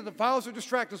anything that defiles or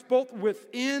distracts us, both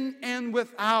within and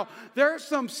without. There are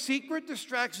some secret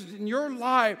distractions in your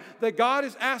life that God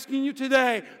is asking you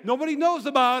today. Nobody knows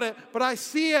about it, but I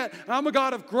see it. And I'm a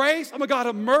God of grace. I'm a God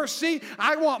of mercy.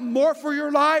 I want more for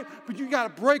your life, but you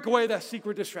got to break away that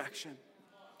secret distraction.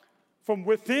 from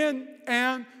within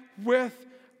and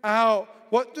without.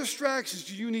 What distractions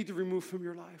do you need to remove from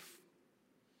your life?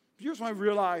 Here's what I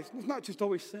realized. It's not just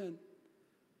always sin,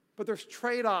 but there's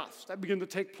trade-offs that begin to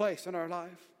take place in our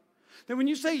life. Then when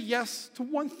you say yes to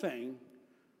one thing,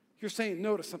 you're saying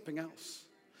no to something else.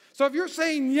 So if you're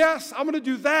saying, yes, I'm going to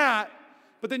do that,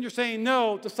 but then you're saying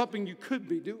no to something you could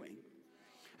be doing.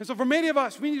 And so for many of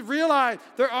us, we need to realize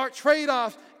there are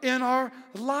trade-offs in our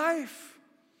life.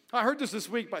 I heard this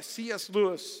week by C.S.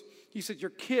 Lewis. He said, your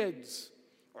kids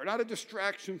are not a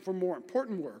distraction for more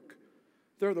important work.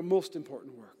 They're the most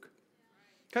important work.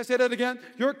 Can I say that again?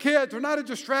 Your kids are not a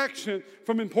distraction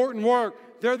from important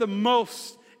work. They're the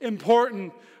most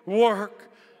important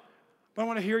work. But I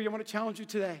want to hear you. I want to challenge you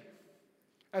today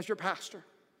as your pastor.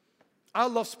 I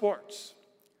love sports.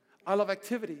 I love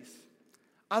activities.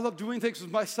 I love doing things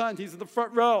with my son. He's in the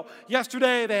front row.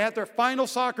 Yesterday, they had their final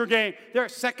soccer game. They're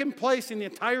second place in the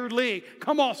entire league.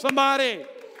 Come on, somebody.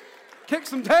 Kick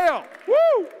some tail.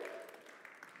 Woo!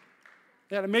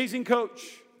 They had an amazing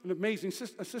coach, an amazing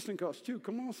assistant coach, too.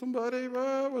 Come on, somebody.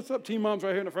 What's up, team moms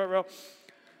right here in the front row?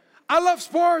 I love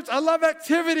sports. I love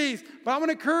activities. But I want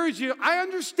to encourage you. I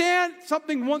understand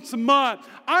something once a month.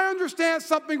 I understand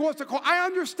something once a quarter. I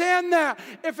understand that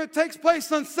if it takes place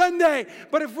on Sunday.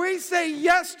 But if we say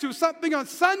yes to something on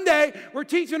Sunday, we're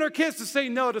teaching our kids to say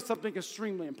no to something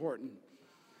extremely important.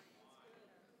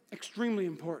 Extremely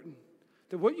important.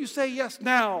 That what you say yes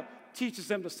now teaches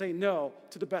them to say no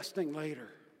to the best thing later.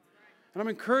 And I'm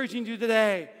encouraging you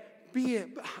today.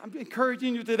 I'm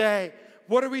encouraging you today.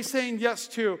 What are we saying yes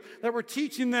to that we're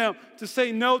teaching them to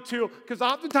say no to? Because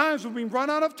oftentimes when we run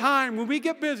out of time, when we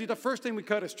get busy, the first thing we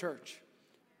cut is church.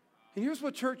 And here's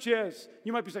what church is.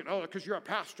 You might be saying, oh, because you're a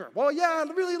pastor. Well, yeah,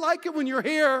 I really like it when you're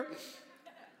here.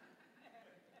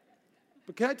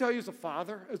 But can I tell you as a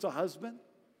father, as a husband,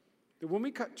 that when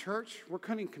we cut church, we're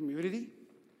cutting community.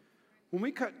 When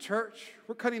we cut church,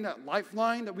 we're cutting that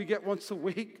lifeline that we get once a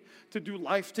week to do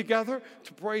life together,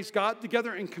 to praise God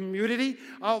together in community.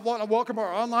 I want to welcome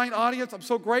our online audience. I'm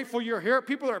so grateful you're here.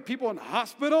 There are people in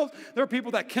hospitals. There are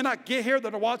people that cannot get here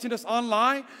that are watching us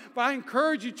online. But I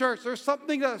encourage you, church, there's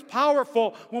something that is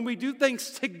powerful when we do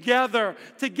things together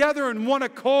in one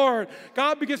accord.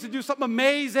 God begins to do something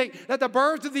amazing that the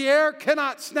birds of the air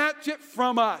cannot snatch it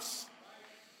from us.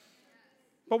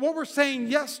 But what we're saying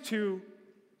yes to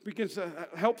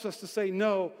helps us to say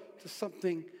no to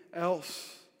something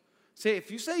else. Say,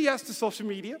 if you say yes to social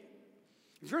media,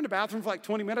 if you're in the bathroom for like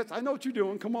 20 minutes, I know what you're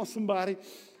doing. Come on, somebody.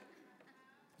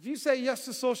 If you say yes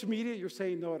to social media, you're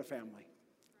saying no to family.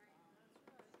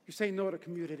 You're saying no to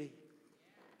community.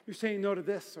 You're saying no to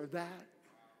this or that.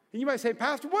 And you might say,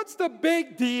 Pastor, what's the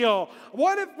big deal?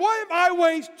 What if I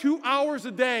waste 2 hours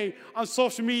a day on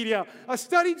social media? A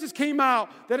study just came out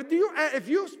that if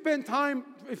you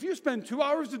spend 2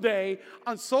 hours a day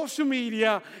on social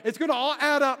media, it's going to all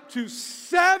add up to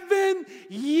 7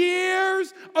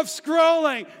 years of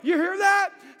scrolling. You hear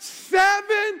that?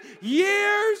 7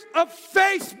 years of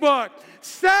Facebook.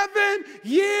 7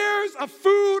 years of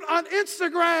food on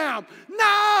Instagram.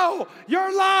 No!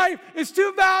 Your life is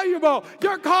too valuable.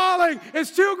 Your calling is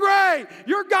too great.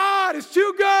 Your God is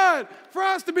too good for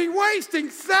us to be wasting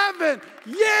 7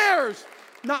 years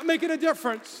not making a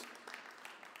difference.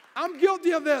 I'm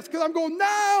guilty of this because I'm going,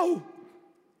 no!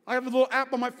 I have a little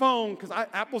app on my phone because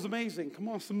Apple's amazing. Come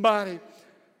on, somebody.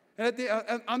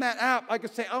 And on that app, I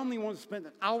could say, I only want to spend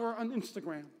an hour on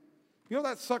Instagram. You know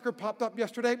that sucker popped up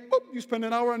yesterday? Boop, you spend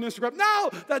an hour on Instagram. No,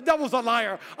 that devil's a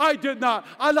liar. I did not.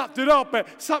 I left it open.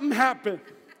 Something happened.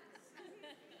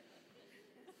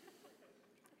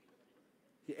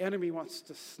 The enemy wants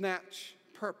to snatch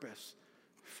purpose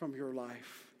from your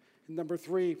life. And number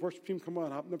 3, worship team, come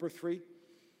on up. Number 3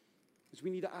 is we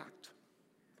need to act.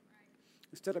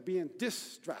 Instead of being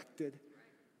distracted,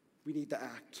 we need to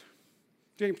act.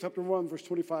 James chapter 1, verse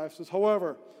 25 says,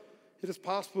 however, it is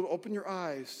possible to open your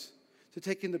eyes to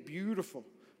take in the beautiful,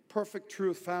 perfect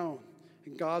truth found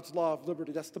in God's law of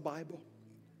liberty. That's the Bible.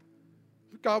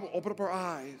 God will open up our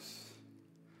eyes,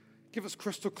 give us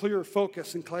crystal clear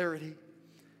focus and clarity,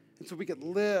 and so we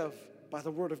can live by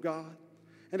the Word of God.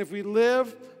 And if we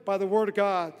live by the Word of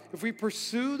God, if we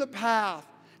pursue the path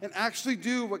and actually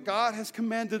do what God has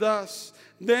commanded us,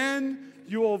 then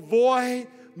you will avoid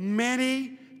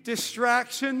many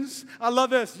distractions. I love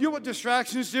this. You know what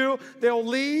distractions do? They'll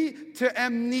lead to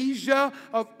amnesia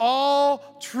of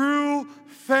all true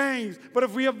things. But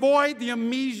if we avoid the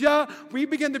amnesia, we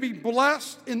begin to be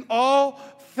blessed in all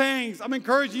things. I'm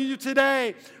encouraging you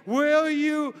today. Will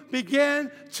you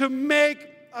begin to make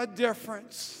a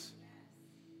difference?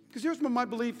 Because here's what my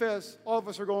belief is. All of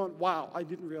us are going, wow, I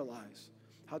didn't realize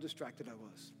how distracted I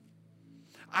was.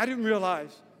 I didn't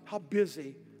realize how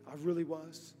busy I really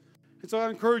was. And so I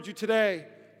encourage you today,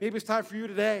 maybe it's time for you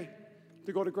today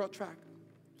to go to Growth Track,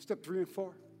 step 3 and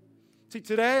 4. See,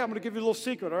 today I'm going to give you a little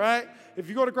secret, all right? If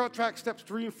you go to Growth Track steps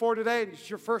 3 and 4 today, and it's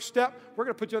your first step, we're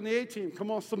going to put you on the A team.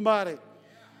 Come on, somebody.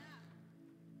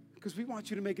 Because we want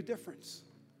you to make a difference.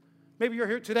 Maybe you're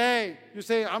here today, you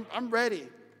say, I'm ready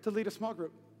to lead a small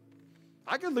group.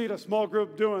 I can lead a small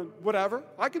group doing whatever.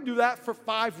 I can do that for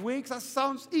 5 weeks. That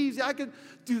sounds easy. I can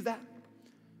do that.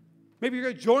 Maybe you're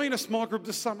going to join a small group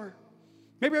this summer.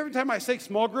 Maybe every time I say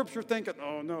small groups, you're thinking,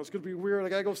 oh, no, it's going to be weird. I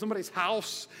got to go to somebody's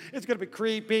house. It's going to be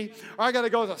creepy. Or I got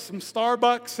to go to some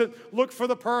Starbucks and look for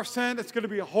the person. It's going to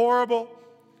be horrible.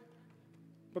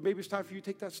 But maybe it's time for you to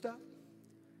take that step.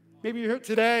 Maybe you're here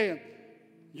today and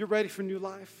you're ready for new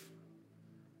life.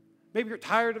 Maybe you're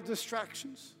tired of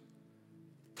distractions,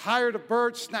 tired of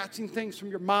birds snatching things from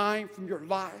your mind, from your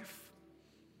life.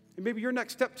 And maybe your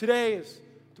next step today is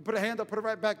to put a hand up, put it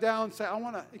right back down, and say, I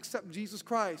want to accept Jesus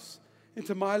Christ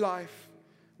into my life.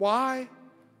 Why?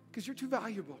 Because you're too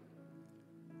valuable.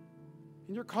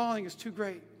 And your calling is too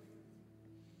great.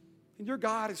 And your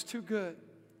God is too good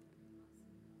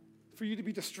for you to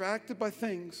be distracted by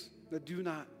things that do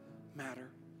not matter.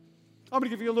 I'm going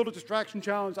to give you a little distraction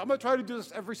challenge. I'm going to try to do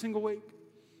this every single week.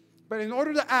 But in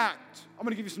order to act, I'm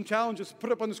going to give you some challenges. Put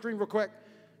it up on the screen real quick.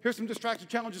 Here's some distraction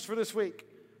challenges for this week.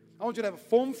 I want you to have a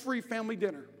phone-free family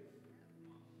dinner.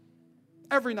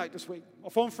 Every night this week, a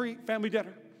phone-free family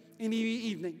dinner in the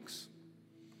evenings.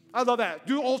 I love that.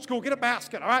 Do old school, get a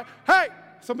basket, all right? Hey,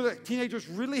 some of the teenagers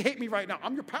really hate me right now.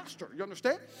 I'm your pastor, you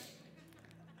understand?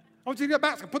 I want you to get a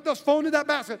basket. Put those phones in that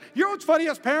basket. You know what's funny?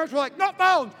 As parents, we're like, not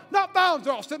phones, not phones.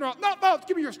 They're all sitting around, not phones,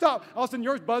 give me your stuff. All of a sudden,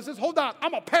 yours buzzes. Hold on,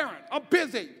 I'm a parent. I'm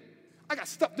busy. I got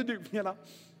stuff to do, you know.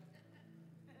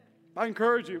 I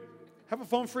encourage you, have a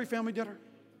phone-free family dinner.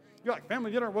 You're like,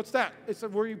 family dinner, what's that? It's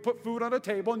where you put food on a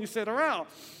table and you sit around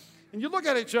and you look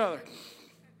at each other.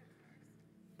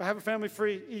 But have a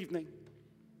family-free evening.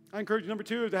 I encourage you, number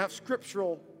 2, to have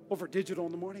scriptural over digital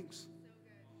in the mornings.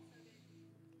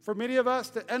 For many of us,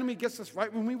 the enemy gets us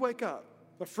right when we wake up.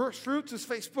 The first fruits is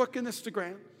Facebook and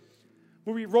Instagram.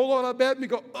 When we roll out of bed and we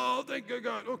go, oh, thank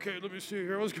God. Okay, let me see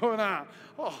here. What's going on?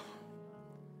 Oh,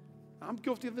 I'm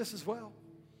guilty of this as well.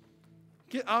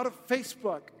 Get out of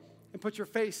Facebook and put your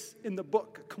face in the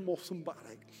book. Come on, somebody.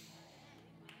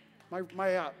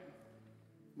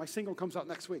 My single comes out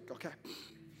next week, okay?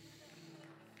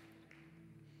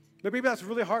 But maybe that's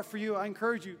really hard for you. I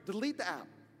encourage you, delete the app.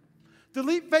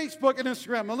 Delete Facebook and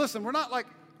Instagram. Now listen, we're not like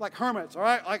hermits, all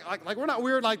right? Like we're not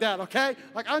weird like that, okay?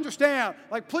 Like I understand.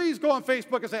 Like please go on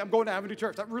Facebook and say, I'm going to Avenue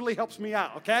Church. That really helps me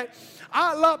out, okay?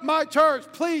 I love my church.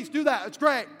 Please do that. It's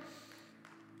great.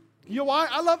 You know why?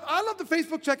 I love the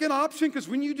Facebook check-in option because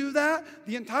when you do that,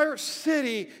 the entire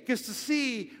city gets to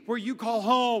see where you call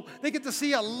home. They get to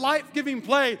see a life-giving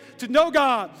place to know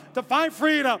God, to find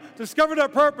freedom, to discover their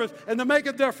purpose, and to make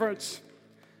a difference.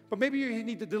 But maybe you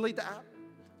need to delete the app.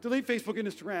 Delete Facebook and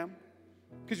Instagram.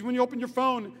 Because when you open your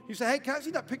phone, you say, hey, can I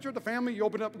see that picture of the family? You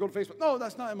open it up and go to Facebook. No,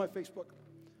 that's not in my Facebook.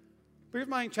 But here's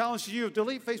my challenge to you.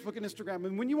 Delete Facebook and Instagram.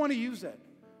 And when you want to use it,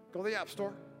 go to the App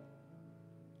Store.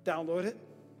 Download it.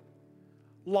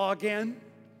 Log in,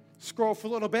 scroll for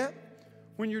a little bit.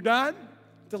 When you're done,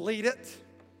 delete it.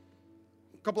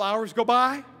 A couple hours go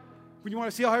by. When you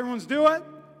want to see how everyone's doing,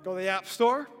 go to the App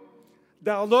Store,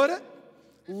 download it,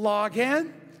 log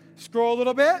in, scroll a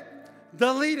little bit,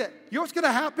 delete it. You know what's going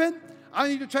to happen? I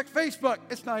need to check Facebook.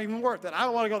 It's not even worth it. I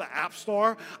don't want to go to the App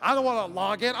Store. I don't want to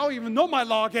log in. I don't even know my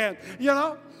login, you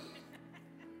know?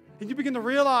 And you begin to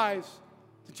realize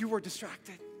that you were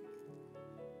distracted.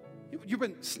 You've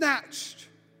been snatched.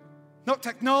 No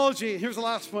technology. Here's the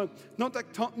last one. No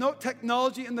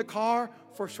technology in the car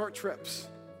for short trips.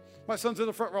 My son's in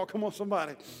the front row. Come on,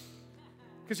 somebody.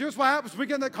 Because here's what happens. We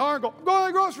get in the car and go, I'm going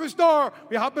to the grocery store.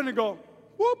 We hop in and go,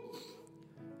 whoop.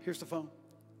 Here's the phone.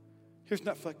 Here's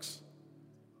Netflix.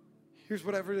 Here's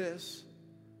whatever it is.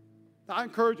 Now, I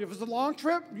encourage you, if it's a long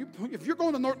trip, if you're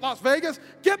going to North Las Vegas,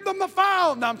 give them the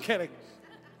phone. No, I'm kidding.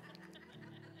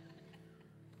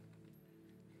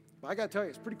 But I got to tell you,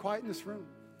 it's pretty quiet in this room.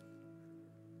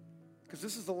 Because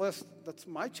this is the list that's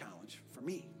my challenge for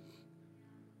me.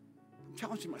 I'm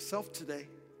challenging myself today.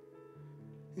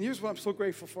 And here's what I'm so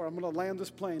grateful for. I'm going to land this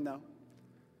plane now.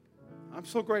 I'm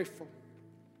so grateful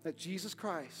that Jesus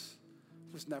Christ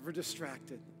was never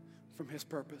distracted from his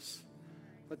purpose.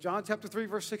 But John chapter 3,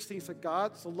 verse 16 said,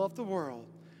 God so loved the world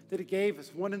that he gave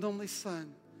his one and only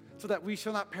Son, so that we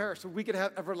shall not perish, so we could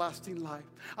have everlasting life.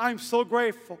 I'm so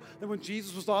grateful that when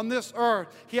Jesus was on this earth,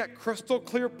 he had crystal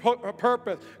clear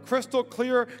purpose, crystal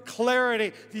clear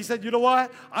clarity. He said, you know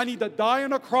what? I need to die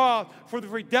on a cross for the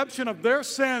redemption of their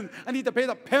sin. I need to pay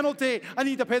the penalty. I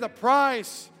need to pay the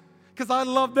price because I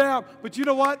love them. But you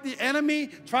know what? The enemy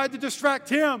tried to distract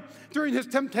him during his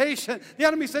temptation. The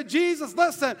enemy said, Jesus,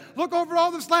 listen, look over all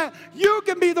this land. You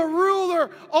can be the ruler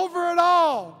over it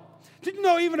all. Did you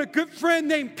know even a good friend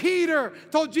named Peter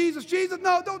told Jesus, Jesus,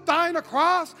 no, don't die on a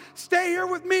cross. Stay here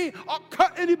with me. I'll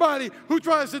cut anybody who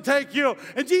tries to take you.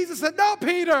 And Jesus said, no,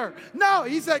 Peter, no.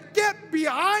 He said, get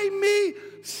behind me,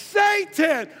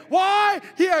 Satan. Why?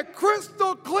 He had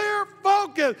crystal clear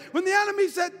focus. When the enemy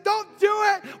said, don't do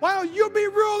it. Why don't you be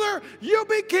ruler? You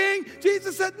be king.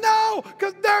 Jesus said, no,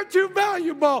 because they're too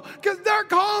valuable, because their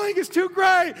calling is too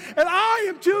great, and I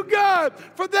am too good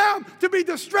for them to be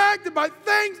distracted by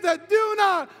things that do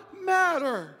not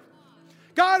matter.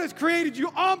 God has created you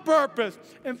on purpose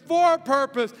and for a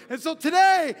purpose. And so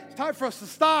today, it's time for us to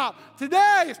stop.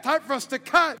 Today, it's time for us to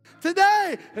cut.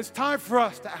 Today, it's time for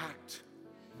us to act.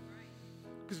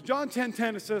 Because John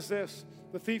 10:10, it says this,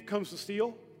 the thief comes to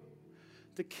steal,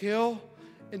 to kill,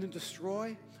 and to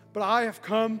destroy. But I have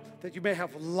come that you may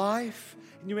have life,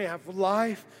 and you may have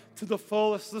life to the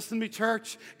fullest. Listen to me,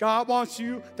 church. God wants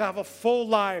you to have a full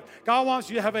life. God wants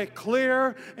you to have a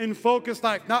clear and focused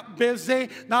life. Not busy,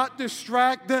 not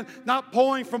distracted, not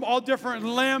pulling from all different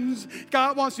limbs.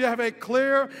 God wants you to have a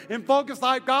clear and focused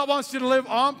life. God wants you to live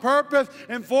on purpose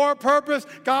and for a purpose.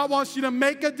 God wants you to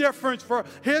make a difference for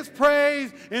his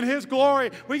praise and his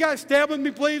glory. We got to stand with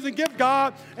me, please, and give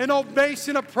God an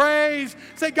ovation of praise.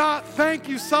 Say, God, thank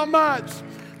you so much.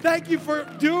 Thank you for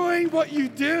doing what you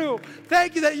do.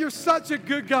 Thank you that you're such a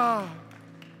good God.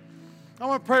 I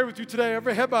want to pray with you today.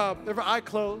 Every head bowed, every eye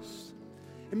closed.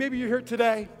 And maybe you're here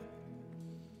today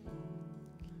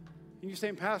and you're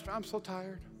saying, Pastor, I'm so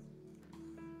tired.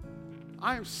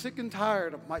 I am sick and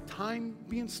tired of my time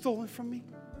being stolen from me.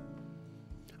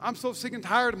 I'm so sick and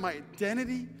tired of my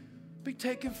identity being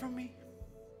taken from me.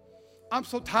 I'm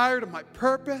so tired of my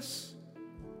purpose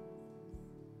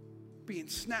being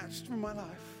snatched from my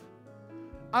life.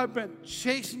 I've been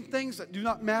chasing things that do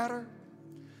not matter.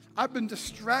 I've been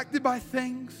distracted by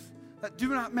things that do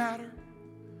not matter.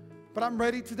 But I'm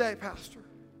ready today, Pastor.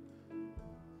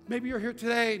 Maybe you're here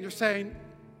today and you're saying,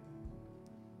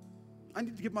 I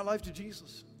need to give my life to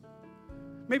Jesus.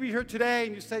 Maybe you're here today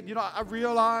and you said, you know, I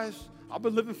realize I've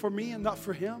been living for me and not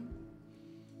for him.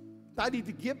 I need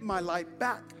to give my life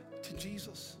back to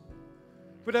Jesus.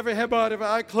 With every head bowed, every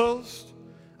eye closed,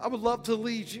 I would love to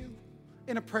lead you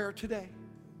in a prayer today.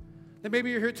 And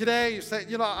maybe you're here today, you say,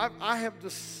 you know, I have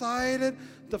decided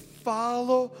to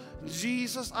follow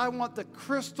Jesus. I want the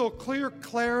crystal clear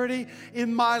clarity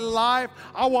in my life.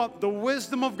 I want the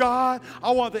wisdom of God.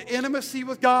 I want the intimacy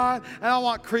with God. And I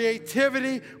want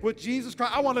creativity with Jesus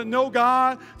Christ. I want to know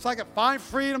God so I can find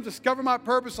freedom, discover my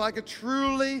purpose, so I can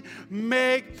truly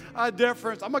make a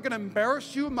difference. I'm not going to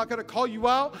embarrass you. I'm not going to call you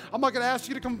out. I'm not going to ask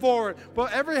you to come forward.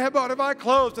 But every head bowed, every eye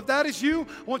closed. If that is you,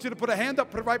 I want you to put a hand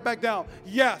up, put it right back down.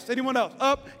 Yes. Anyone else?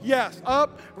 Up? Yes.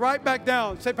 Up, right back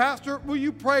down. Say, Pastor, will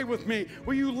you pray with me?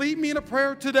 Will you lead me in a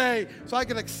prayer today so I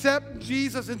can accept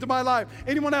Jesus into my life?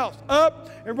 Anyone else? Up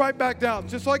and right back down,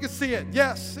 just so I can see it.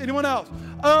 Yes. Anyone else?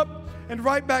 Up and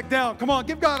right back down. Come on,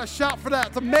 give God a shout for that.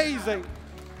 It's amazing.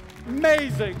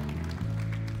 Amazing.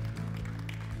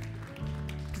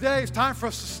 Today it's time for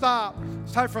us to stop.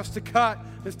 It's time for us to cut.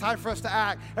 It's time for us to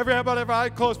act. Every head bowed, every eye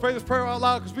closed. Pray this prayer out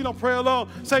loud because we don't pray alone.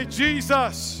 Say,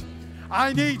 Jesus,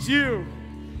 I need you.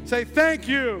 Say, thank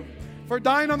you for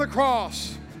dying on the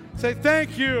cross. Say,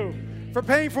 thank you for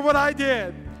paying for what I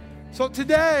did. So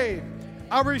today,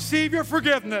 I receive your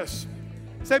forgiveness.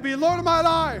 Say, be Lord of my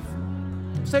life.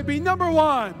 Say, be number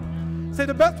one. Say,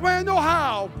 the best way I know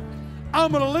how,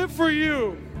 I'm going to live for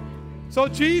you. So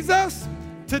Jesus,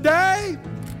 today,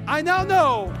 I now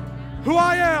know who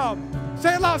I am.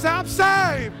 Say it loud. Say, I'm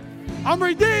saved. I'm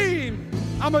redeemed.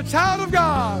 I'm a child of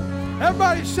God.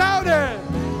 Everybody shout it.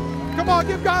 Come on,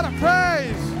 give God a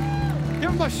praise.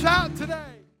 Give him a shout today.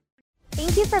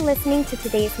 Thank you for listening to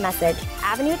today's message.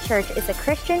 Avenue Church is a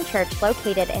Christian church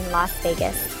located in Las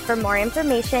Vegas. For more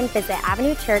information, visit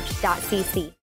avenuechurch.cc.